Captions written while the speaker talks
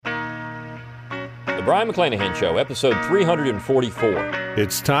The Brian McClanahan Show, episode 344.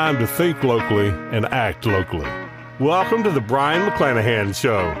 It's time to think locally and act locally. Welcome to the Brian McClanahan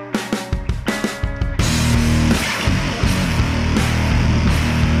Show.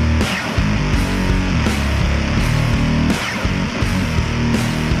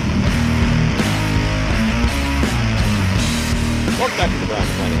 Welcome back to the Brian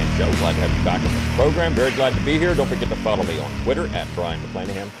McClanahan Show. Glad to have you back on the program. Very glad to be here. Don't forget to follow me on Twitter at Brian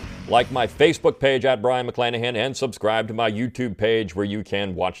McClanahan. Like my Facebook page at Brian McClanahan, and subscribe to my YouTube page where you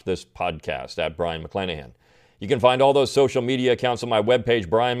can watch this podcast at Brian McClanahan. You can find all those social media accounts on my webpage,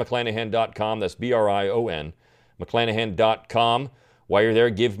 brianmcclanahan.com. That's B-R-I-O-N, McClanahan.com. While you're there,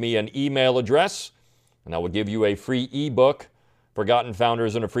 give me an email address, and I will give you a free ebook, Forgotten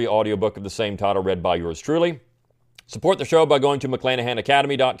Founders, and a free audiobook of the same title read by yours truly. Support the show by going to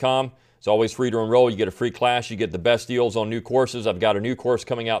McClanahanacademy.com. It's always free to enroll. You get a free class. You get the best deals on new courses. I've got a new course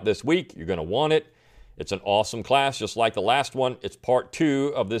coming out this week. You're going to want it. It's an awesome class, just like the last one. It's part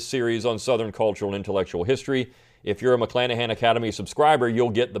 2 of this series on Southern cultural and intellectual history. If you're a McClanahan Academy subscriber, you'll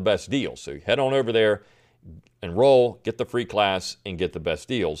get the best deals. So head on over there, enroll, get the free class, and get the best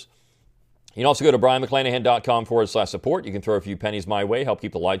deals. You can also go to brianmcclanahan.com/support. You can throw a few pennies my way, help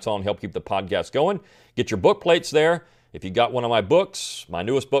keep the lights on, help keep the podcast going. Get your book plates there. If you got one of my books, my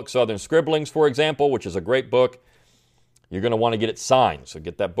newest book, Southern Scribblings, for example, which is a great book, you're going to want to get it signed. So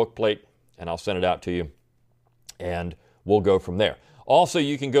get that book plate, and I'll send it out to you, and we'll go from there. Also,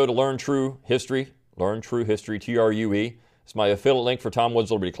 you can go to Learn True History, TRUE. It's my affiliate link for Tom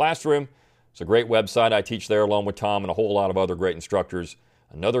Wood's Liberty Classroom. It's a great website. I teach there along with Tom and a whole lot of other great instructors.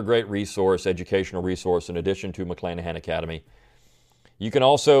 Another great resource, educational resource, in addition to McClanahan Academy. You can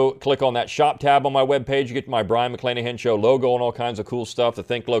also click on that shop tab on my webpage. You get my Brian McClanahan Show logo and all kinds of cool stuff, the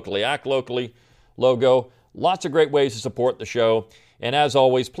Think Locally, Act Locally logo. Lots of great ways to support the show. And as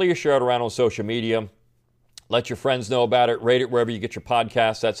always, please share it around on social media. Let your friends know about it. Rate it wherever you get your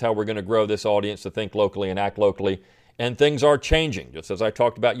podcasts. That's how we're going to grow this audience to think locally and act locally. And things are changing, just as I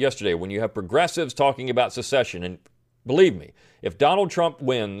talked about yesterday. When you have progressives talking about secession, and believe me, if Donald Trump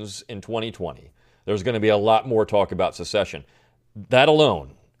wins in 2020, there's going to be a lot more talk about secession. That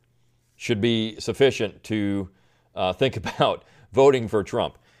alone should be sufficient to think about voting for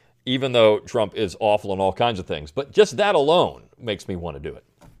Trump, even though Trump is awful in all kinds of things. But just that alone makes me want to do it.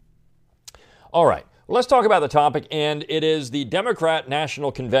 All right, well, let's talk about the topic, and it is the Democrat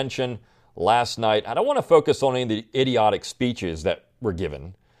National Convention last night. I don't want to focus on any of the idiotic speeches that were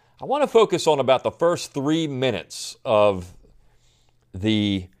given. I want to focus on about the first 3 minutes of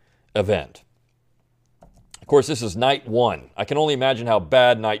the event. Of course, this is night 1. I can only imagine how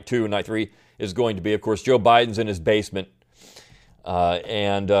bad night 2 and night 3 is going to be. Of course, Joe Biden's in his basement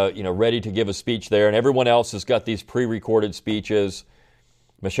ready to give a speech there. And everyone else has got these pre-recorded speeches.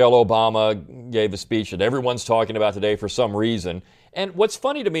 Michelle Obama gave a speech that everyone's talking about today for some reason. And what's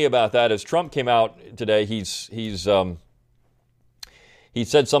funny to me about that is Trump came out today. He said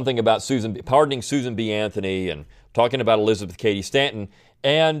something about pardoning Susan B. Anthony and talking about Elizabeth Cady Stanton.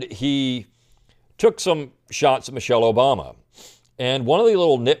 And he took some shots at Michelle Obama. And one of the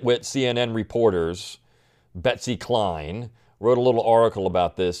little nitwit CNN reporters, Betsy Klein, wrote a little article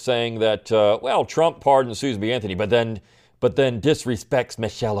about this saying that, Trump pardoned Susan B. Anthony, but then disrespects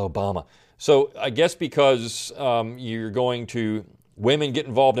Michelle Obama. So I guess because women get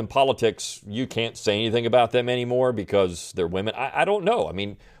involved in politics, you can't say anything about them anymore because they're women. I don't know. I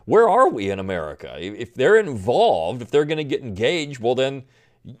mean, where are we in America? If they're involved, if they're going to get engaged, well then,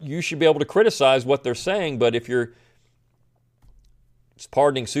 you should be able to criticize what they're saying, but if you're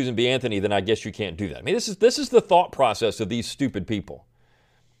pardoning Susan B. Anthony, then I guess you can't do that. I mean, this is the thought process of these stupid people.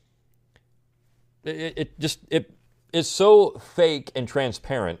 It is so fake and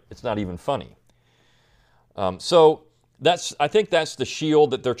transparent, it's not even funny. I think that's the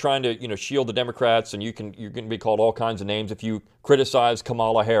shield that they're trying to, shield the Democrats, and you can be called all kinds of names if you criticize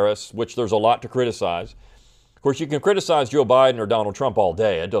Kamala Harris, which there's a lot to criticize. Of course, you can criticize Joe Biden or Donald Trump all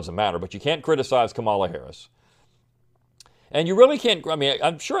day. It doesn't matter. But you can't criticize Kamala Harris. And you really can't. I mean,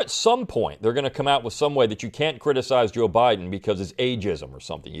 I'm sure at some point they're going to come out with some way that you can't criticize Joe Biden because it's ageism or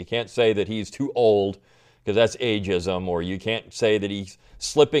something. You can't say that he's too old because that's ageism, or you can't say that he's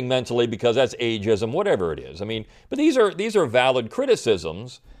slipping mentally because that's ageism, whatever it is. I mean, but these are valid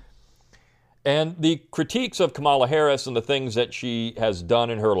criticisms. And the critiques of Kamala Harris and the things that she has done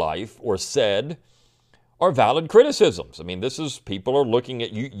in her life or said are valid criticisms. I mean, people are looking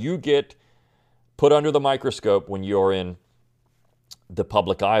at you. You get put under the microscope when you're in the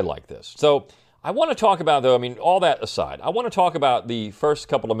public eye like this. So I want to talk about, though, all that aside, I want to talk about the first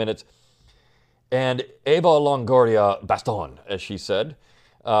couple of minutes and Eva Longoria Baston, as she said,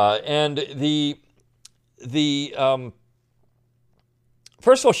 and the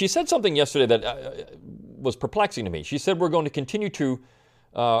first of all, she said something yesterday that was perplexing to me. She said we're going to continue to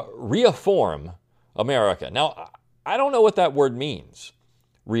reaffirm America. Now, I don't know what that word means.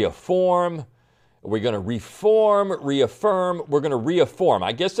 Reaffirm. We're going to reform, reaffirm. We're going to reaffirm.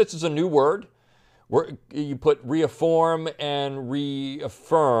 I guess this is a new word. You put reaffirm and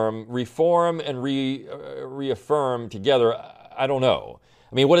reaffirm, reform and reaffirm together. I don't know.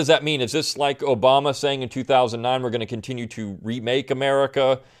 I mean, what does that mean? Is this like Obama saying in 2009 we're going to continue to remake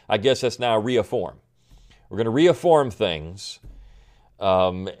America? I guess that's now reaffirm. We're going to reaffirm things.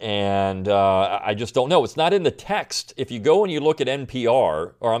 I just don't know. It's not in the text. If you go and you look at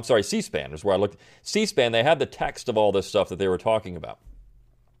NPR, or I'm sorry, C-SPAN is where I looked. C-SPAN, they had the text of all this stuff that they were talking about.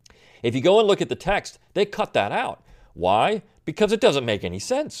 If you go and look at the text, they cut that out. Why? Because it doesn't make any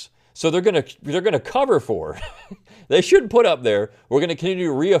sense. So they're going to cover for it. They should put up there, we're going to continue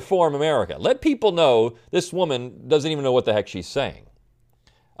to reaffirm America. Let people know this woman doesn't even know what the heck she's saying.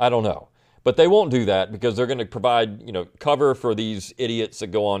 I don't know. But they won't do that because they're going to provide, cover for these idiots that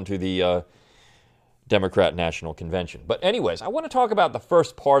go on to the Democrat National Convention. But anyways, I want to talk about the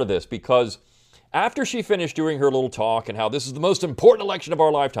first part of this because after she finished doing her little talk and how this is the most important election of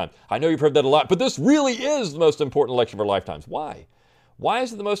our lifetime. I know you've heard that a lot, but this really is the most important election of our lifetimes. Why? Why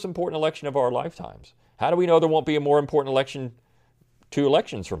is it the most important election of our lifetimes? How do we know there won't be a more important election 2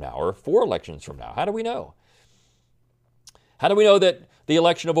 elections from now or 4 elections from now? How do we know? How do we know that the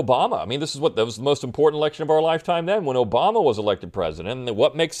election of Obama, that was the most important election of our lifetime then when Obama was elected president, and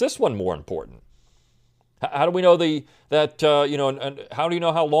what makes this one more important? How do we know and how do you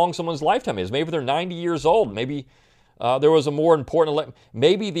know how long someone's lifetime is? Maybe they're 90 years old. Maybe there was a more important election.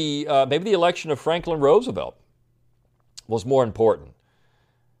 Maybe the election of Franklin Roosevelt was more important.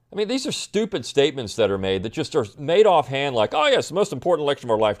 These are stupid statements that are made that just are made offhand like, oh yes, the most important election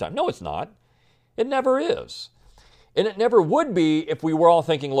of our lifetime. No, it's not. It never is. And it never would be if we were all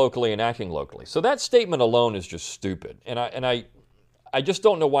thinking locally and acting locally. So that statement alone is just stupid. And I just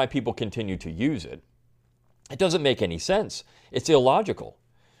don't know why people continue to use it. It doesn't make any sense. It's illogical.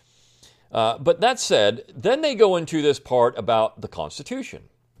 But that said, then they go into this part about the Constitution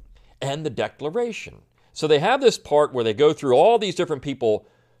and the Declaration. So they have this part where they go through all these different people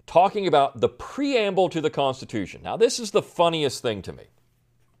talking about the preamble to the Constitution. Now, this is the funniest thing to me.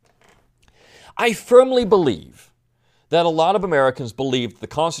 I firmly believe that a lot of Americans believe the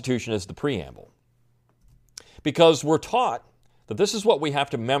Constitution is the preamble because we're taught that this is what we have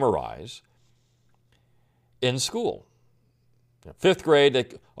to memorize in school. 5th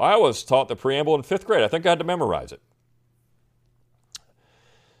grade, I was taught the preamble in 5th grade. I think I had to memorize it.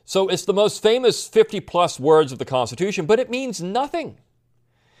 So it's the most famous 50-plus words of the Constitution, but it means nothing.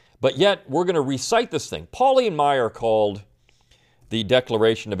 But yet, we're going to recite this thing. Pauline Maier called the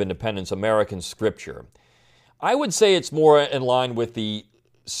Declaration of Independence American Scripture. I would say it's more in line with the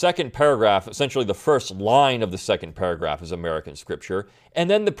second paragraph, essentially the first line of the second paragraph is American Scripture, and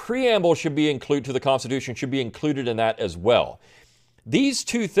then the preamble to the Constitution should be included in that as well. These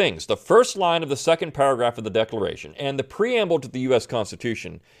two things, the first line of the second paragraph of the Declaration and the preamble to the U.S.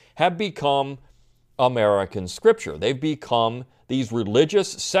 Constitution, have become American Scripture. They've become these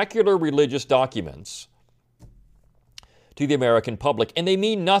secular religious documents to the American public, and they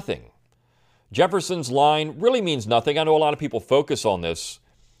mean nothing. Jefferson's line really means nothing. I know a lot of people focus on this.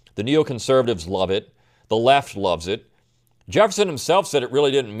 The neoconservatives love it. The left loves it. Jefferson himself said it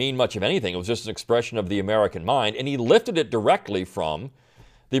really didn't mean much of anything. It was just an expression of the American mind, and he lifted it directly from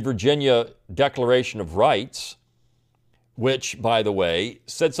the Virginia Declaration of Rights, which, by the way,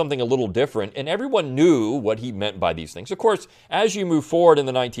 said something a little different, and everyone knew what he meant by these things. Of course, as you move forward in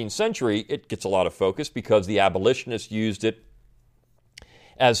the 19th century, it gets a lot of focus because the abolitionists used it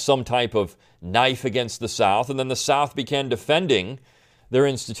as some type of knife against the South, and then the South began defending their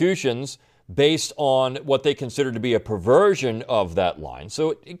institutions based on what they considered to be a perversion of that line.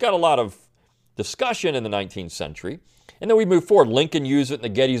 So it got a lot of discussion in the 19th century, and then we move forward. Lincoln used it in the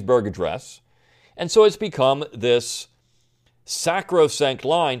Gettysburg Address, and so it's become this sacrosanct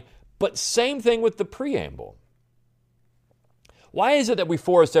line, but same thing with the preamble. Why is it that we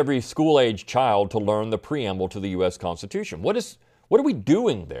force every school-age child to learn the preamble to the U.S. Constitution? What are we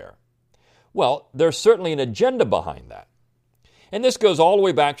doing there? Well, there's certainly an agenda behind that. And this goes all the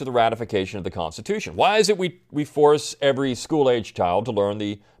way back to the ratification of the Constitution. Why is it we force every school-age child to learn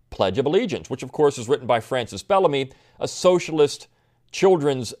the Pledge of Allegiance, which of course was written by Francis Bellamy, a socialist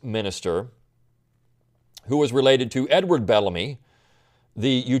children's minister who was related to Edward Bellamy,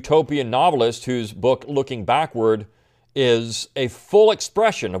 the utopian novelist whose book, Looking Backward, is a full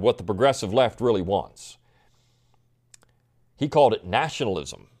expression of what the progressive left really wants. He called it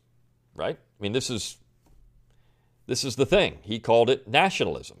nationalism, right? This is This is the thing. He called it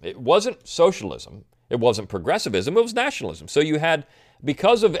nationalism. It wasn't socialism. It wasn't progressivism. It was nationalism. So you had,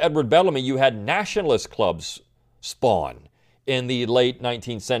 because of Edward Bellamy, you had nationalist clubs spawn in the late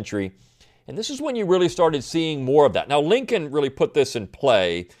 19th century. And this is when you really started seeing more of that. Now, Lincoln really put this in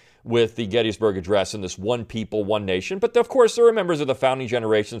play with the Gettysburg Address and this one people, one nation. But of course, there were members of the founding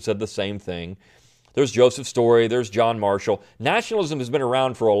generation said the same thing. There's Joseph Story. There's John Marshall. Nationalism has been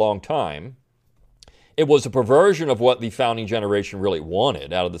around for a long time. It was a perversion of what the founding generation really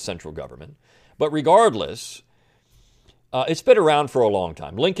wanted out of the central government. But regardless, it's been around for a long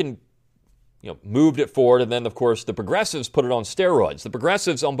time. Lincoln moved it forward, and then, of course, the progressives put it on steroids. The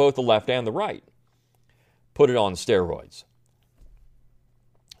progressives on both the left and the right put it on steroids.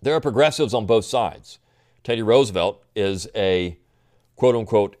 There are progressives on both sides. Teddy Roosevelt is a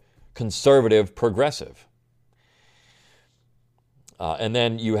quote-unquote conservative progressive. And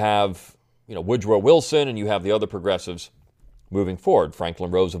then you have Woodrow Wilson, and you have the other progressives moving forward.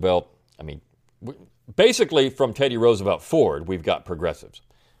 Franklin Roosevelt. I mean, basically from Teddy Roosevelt forward, we've got progressives.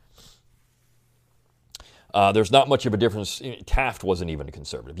 There's not much of a difference. Taft wasn't even a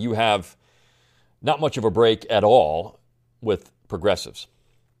conservative. You have not much of a break at all with progressives.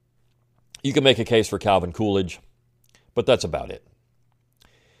 You can make a case for Calvin Coolidge, but that's about it.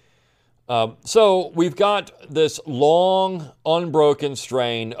 So we've got this long, unbroken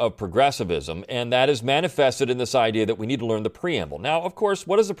strain of progressivism, and that is manifested in this idea that we need to learn the preamble. Now, of course,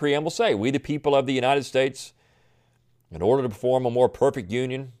 what does the preamble say? We, the people of the United States, in order to form a more perfect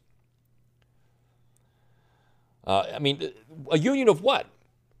union. A union of what?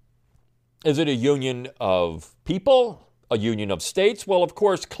 Is it a union of people? A union of states? Well, of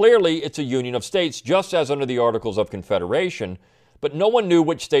course, clearly it's a union of states, just as under the Articles of Confederation. But no one knew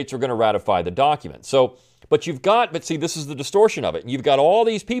which states were going to ratify the document. But see, this is the distortion of it. You've got all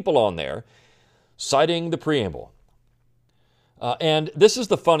these people on there citing the preamble. And this is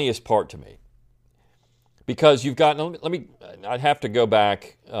the funniest part to me. Because you've got, I'd have to go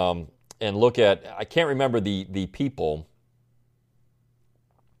back and look at, I can't remember the people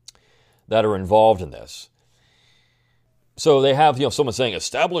that are involved in this. So they have, someone saying,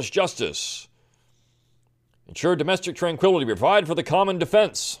 establish justice, ensure domestic tranquility, provide for the common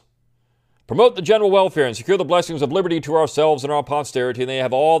defense, promote the general welfare, and secure the blessings of liberty to ourselves and our posterity. And they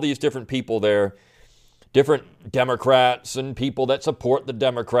have all these different people there, different Democrats and people that support the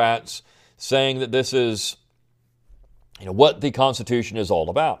Democrats, saying that this is, what the Constitution is all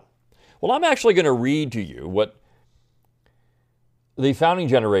about. Well, I'm actually going to read to you what the founding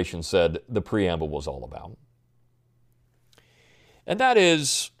generation said the preamble was all about. And that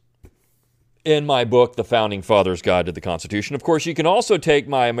is in my book, The Founding Fathers' Guide to the Constitution. Of course, you can also take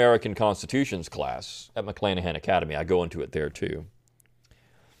my American Constitutions class at McClanahan Academy. I go into it there too.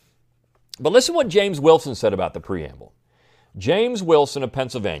 But listen what James Wilson said about the preamble. James Wilson of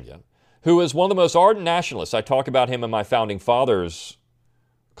Pennsylvania, who is one of the most ardent nationalists. I talk about him in my Founding Fathers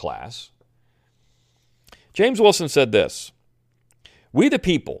class. James Wilson said this: "We the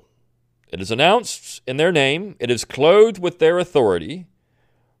people, it is announced in their name, it is clothed with their authority,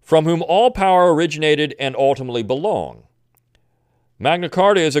 from whom all power originated and ultimately belong. Magna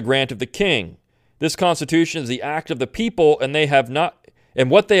Carta is a grant of the king. This Constitution is the act of the people, and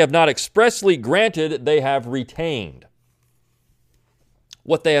what they have not expressly granted, they have retained."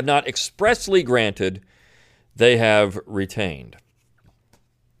 What they have not expressly granted, they have retained.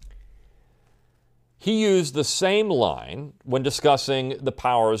 He used the same line when discussing the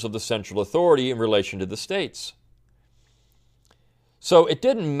powers of the central authority in relation to the states. So it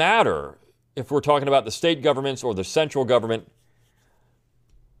didn't matter if we're talking about the state governments or the central government.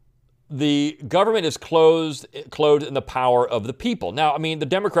 The government is clothed in the power of the people. Now, the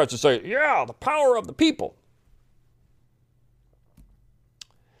Democrats will say, yeah, the power of the people.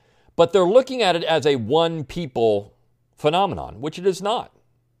 But they're looking at it as a one people phenomenon, which it is not.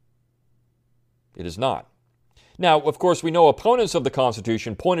 It is not. Now, of course, we know opponents of the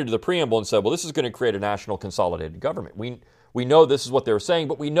Constitution pointed to the preamble and said, well, this is going to create a national consolidated government. We know this is what they're saying,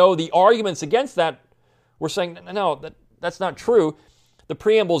 but we know the arguments against that were saying, no, that's not true. The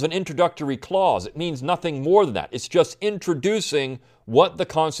preamble is an introductory clause. It means nothing more than that. It's just introducing what the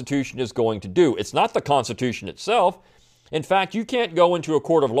Constitution is going to do. It's not the Constitution itself. In fact, you can't go into a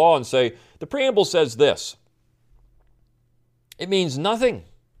court of law and say, the preamble says this. It means nothing.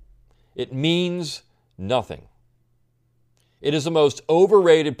 It means nothing. It is the most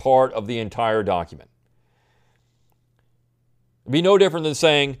overrated part of the entire document. It'd be no different than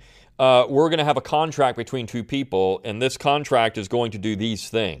saying, we're going to have a contract between two people, and this contract is going to do these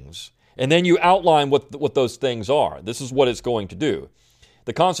things. And then you outline what those things are. This is what it's going to do.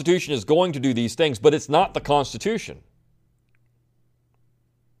 The Constitution is going to do these things, but it's not the Constitution.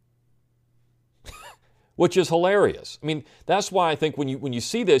 Which is hilarious. I mean, that's why I think when you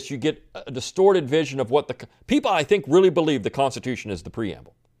see this, you get a distorted vision of what people, I think, really believe the Constitution is the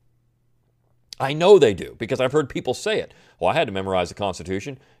preamble. I know they do, because I've heard people say it. Well, I had to memorize the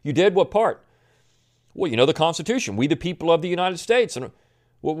Constitution. You did? What part? Well, you know the Constitution. We the people of the United States. And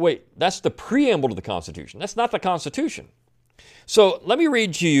well, wait, that's the preamble to the Constitution. That's not the Constitution. So let me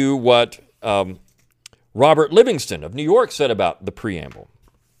read to you what Robert Livingston of New York said about the preamble.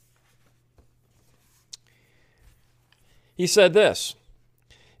 He said this: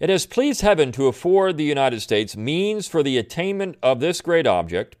 "It has pleased heaven to afford the United States means for the attainment of this great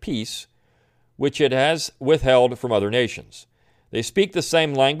object, peace, which it has withheld from other nations. They speak the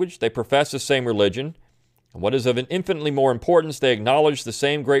same language, they profess the same religion, and what is of an infinitely more importance, they acknowledge the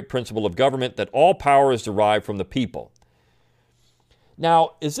same great principle of government, that all power is derived from the people."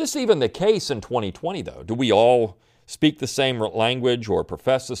 Now, is this even the case in 2020, though? Do we all speak the same language or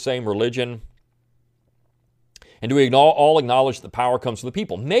profess the same religion? And do we all acknowledge that power comes from the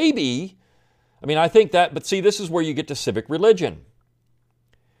people? Maybe. I mean, I think that, but see, this is where you get to civic religion.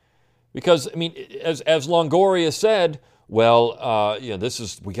 Because, I mean, as Longoria said, well, this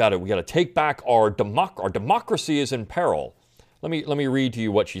is, we got to take back our democracy is in peril. Let me read to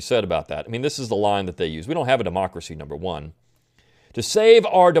you what she said about that. I mean, this is the line that they use. We don't have a democracy, number one.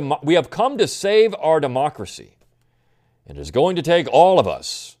 We have come to save our democracy. It is going to take all of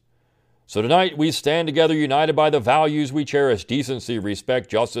us. So tonight we stand together united by the values we cherish: decency, respect,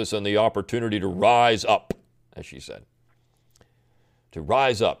 justice, and the opportunity to rise up, as she said. To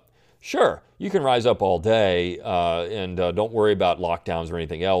rise up. Sure, you can rise up all day and don't worry about lockdowns or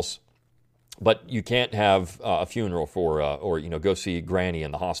anything else, but you can't have a funeral or go see Granny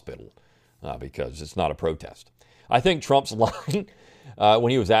in the hospital because it's not a protest. I think Trump's line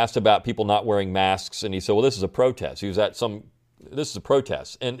when he was asked about people not wearing masks, and he said, well, this is a protest. He was at this is a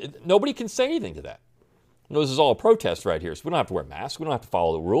protest. And nobody can say anything to that. This is all a protest right here. So we don't have to wear masks. We don't have to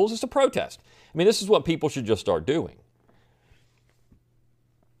follow the rules. It's a protest. I mean, this is what people should just start doing.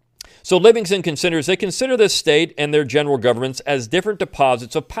 So Livingston they consider this state and their general governments as different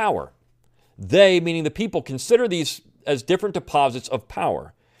deposits of power. They, meaning the people, consider these as different deposits of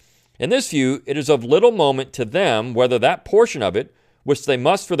power. In this view, it is of little moment to them whether that portion of it, which they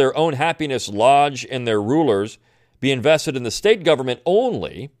must for their own happiness lodge in their rulers, be invested in the state government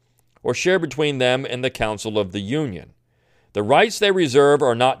only, or share between them and the Council of the Union. The rights they reserve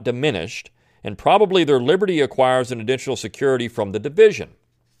are not diminished, and probably their liberty acquires an additional security from the division.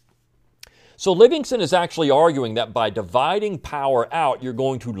 So Livingston is actually arguing that by dividing power out, you're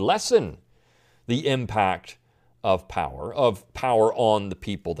going to lessen the impact of power on the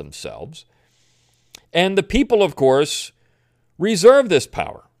people themselves. And the people, of course, reserve this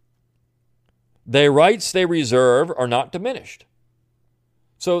power. The rights they reserve are not diminished.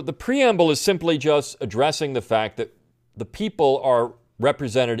 So the preamble is simply just addressing the fact that the people are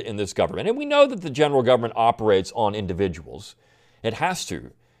represented in this government. And we know that the general government operates on individuals. It has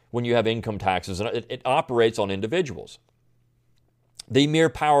to when you have income taxes, and it operates on individuals. The mere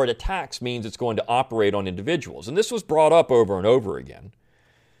power to tax means it's going to operate on individuals. And this was brought up over and over again.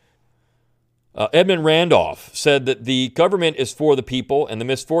 Edmund Randolph said that the government is for the people, and the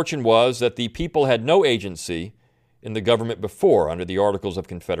misfortune was that the people had no agency in the government before under the Articles of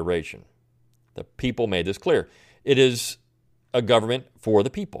Confederation. The people made this clear. It is a government for the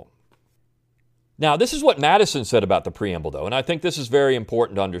people. Now, this is what Madison said about the preamble, though, and I think this is very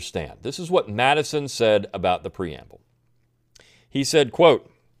important to understand. This is what Madison said about the preamble. He said,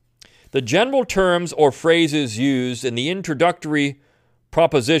 quote, "The general terms or phrases used in the introductory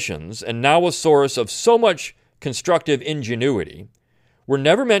propositions, and now a source of so much constructive ingenuity, were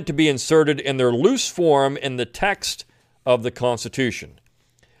never meant to be inserted in their loose form in the text of the Constitution.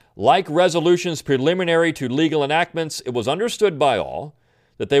 Like resolutions preliminary to legal enactments, it was understood by all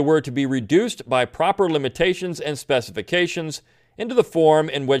that they were to be reduced by proper limitations and specifications into the form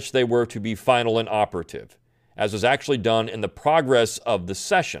in which they were to be final and operative, as was actually done in the progress of the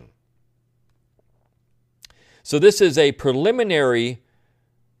session." So this is a preliminary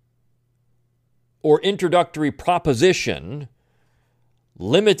or introductory proposition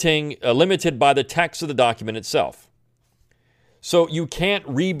limited by the text of the document itself. So you can't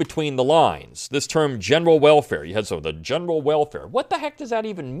read between the lines. This term general welfare, you had the general welfare. What the heck does that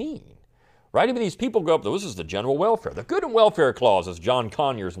even mean? Right? I mean, these people go up, this is the general welfare. The good and welfare clause, as John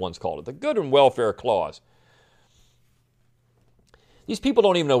Conyers once called it, the good and welfare clause. These people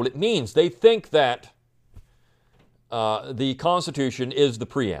don't even know what it means. They think that the Constitution is the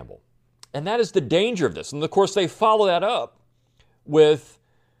preamble. And that is the danger of this. And of course, they follow that up with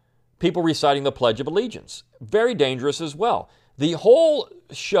people reciting the Pledge of Allegiance. Very dangerous as well. The whole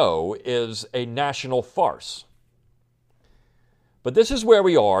show is a national farce. But this is where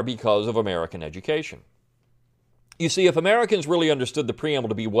we are because of American education. You see, if Americans really understood the preamble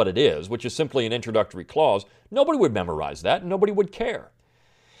to be what it is, which is simply an introductory clause, nobody would memorize that and nobody would care.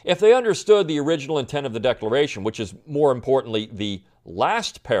 If they understood the original intent of the Declaration, which is more importantly the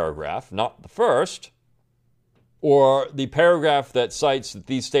last paragraph, not the first, or the paragraph that cites that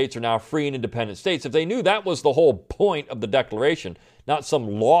these states are now free and independent states, if they knew that was the whole point of the Declaration, not some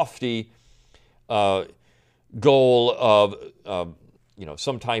lofty goal of,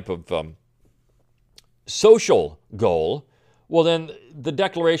 some type of social goal, well then the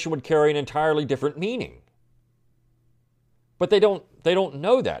Declaration would carry an entirely different meaning. But they don't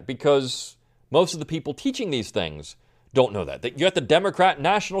know that because most of the people teaching these things don't know that. You got the Democrat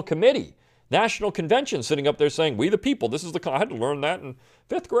National Committee, National Convention sitting up there saying, we the people, this is I had to learn that in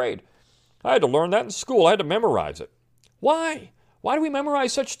 5th grade. I had to learn that in school. I had to memorize it. Why? Why do we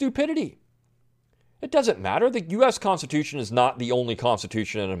memorize such stupidity? It doesn't matter. The U.S. Constitution is not the only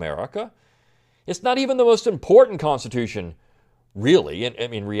Constitution in America. It's not even the most important Constitution, really.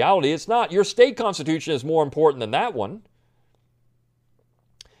 In reality, it's not. Your state Constitution is more important than that one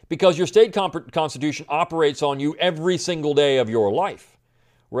because your state Constitution operates on you every single day of your life.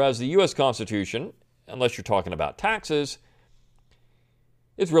 Whereas the U.S. Constitution, unless you're talking about taxes,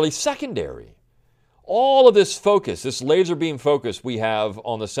 is really secondary. All of this focus, this laser beam focus we have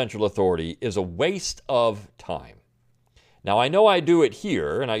on the central authority is a waste of time. Now, I know I do it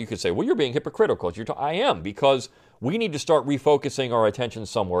here, and you could say, well, you're being hypocritical. I am, because we need to start refocusing our attention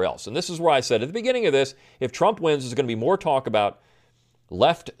somewhere else. And this is where I said at the beginning of this, if Trump wins, there's going to be more talk about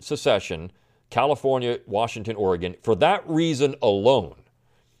left secession, California, Washington, Oregon. For that reason alone,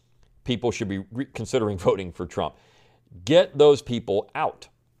 people should be considering voting for Trump. Get those people out.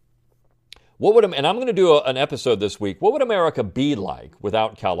 And I'm going to do an episode this week. What would America be like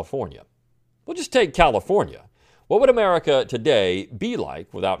without California? We'll just take California. What would America today be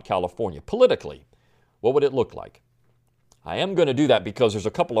like without California? Politically, what would it look like? I am going to do that because there's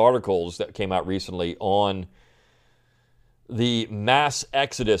a couple articles that came out recently on the mass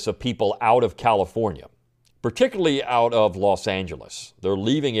exodus of people out of California, particularly out of Los Angeles. They're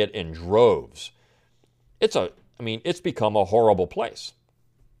leaving it in droves. It's become a horrible place.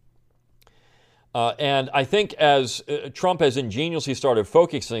 And I think as Trump has ingeniously started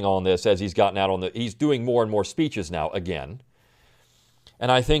focusing on this as he's gotten out he's doing more and more speeches now again.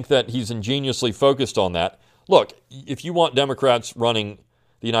 And I think that he's ingeniously focused on that. Look, if you want Democrats running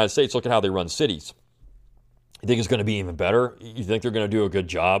the United States, look at how they run cities. You think it's going to be even better? You think they're going to do a good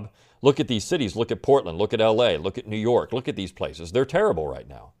job? Look at these cities. Look at Portland. Look at LA. Look at New York. Look at these places. They're terrible right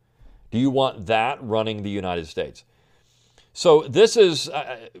now. Do you want that running the United States? So this is,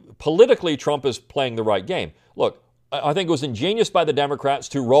 politically, Trump is playing the right game. Look, I think it was ingenious by the Democrats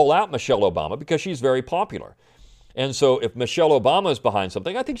to roll out Michelle Obama because she's very popular. And so if Michelle Obama is behind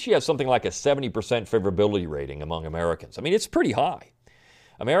something, I think she has something like a 70% favorability rating among Americans. I mean, it's pretty high.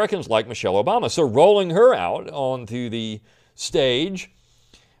 Americans like Michelle Obama. So rolling her out onto the stage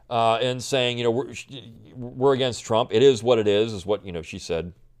and saying, we're against Trump. It is what it is what, she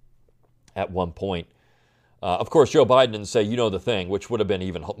said at one point. Of course, Joe Biden didn't say, the thing, which would have been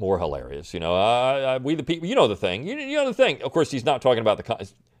even more hilarious. We the people, the thing. You know the thing. Of course, he's not talking about the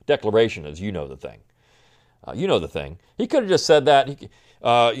Declaration as the thing. The thing. He could have just said that,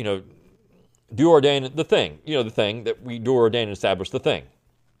 do ordain the thing. The thing that we do ordain and establish the thing.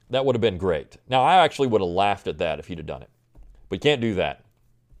 That would have been great. Now, I actually would have laughed at that if he'd have done it. But you can't do that.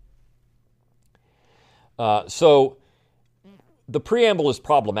 So the preamble is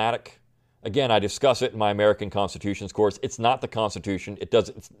problematic. Again, I discuss it in my American Constitutions course. It's not the Constitution. It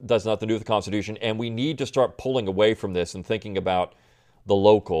does nothing to do with the Constitution. And we need to start pulling away from this and thinking about the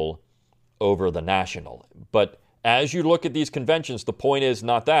local over the national. But as you look at these conventions, the point is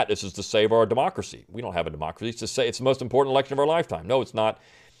not that. This is to save our democracy. We don't have a democracy. It's to say it's the most important election of our lifetime. No, it's not.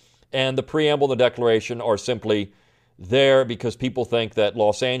 And the preamble and the Declaration are simply there because people think that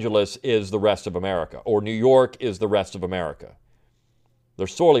Los Angeles is the rest of America or New York is the rest of America. They're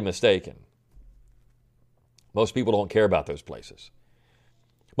sorely mistaken. Most people don't care about those places.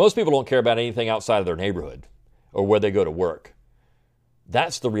 Most people don't care about anything outside of their neighborhood or where they go to work.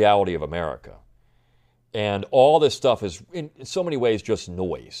 That's the reality of America. And all this stuff is, in so many ways, just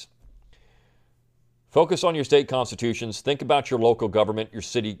noise. Focus on your state constitutions. Think about your local government, your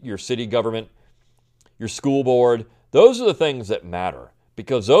city government, your school board. Those are the things that matter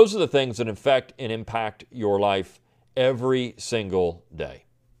because those are the things that affect and impact your life every single day.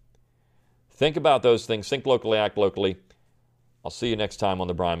 Think about those things. Think locally, act locally. I'll see you next time on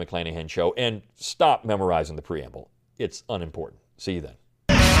the Brian McClanahan Show. And stop memorizing the preamble. It's unimportant. See you then.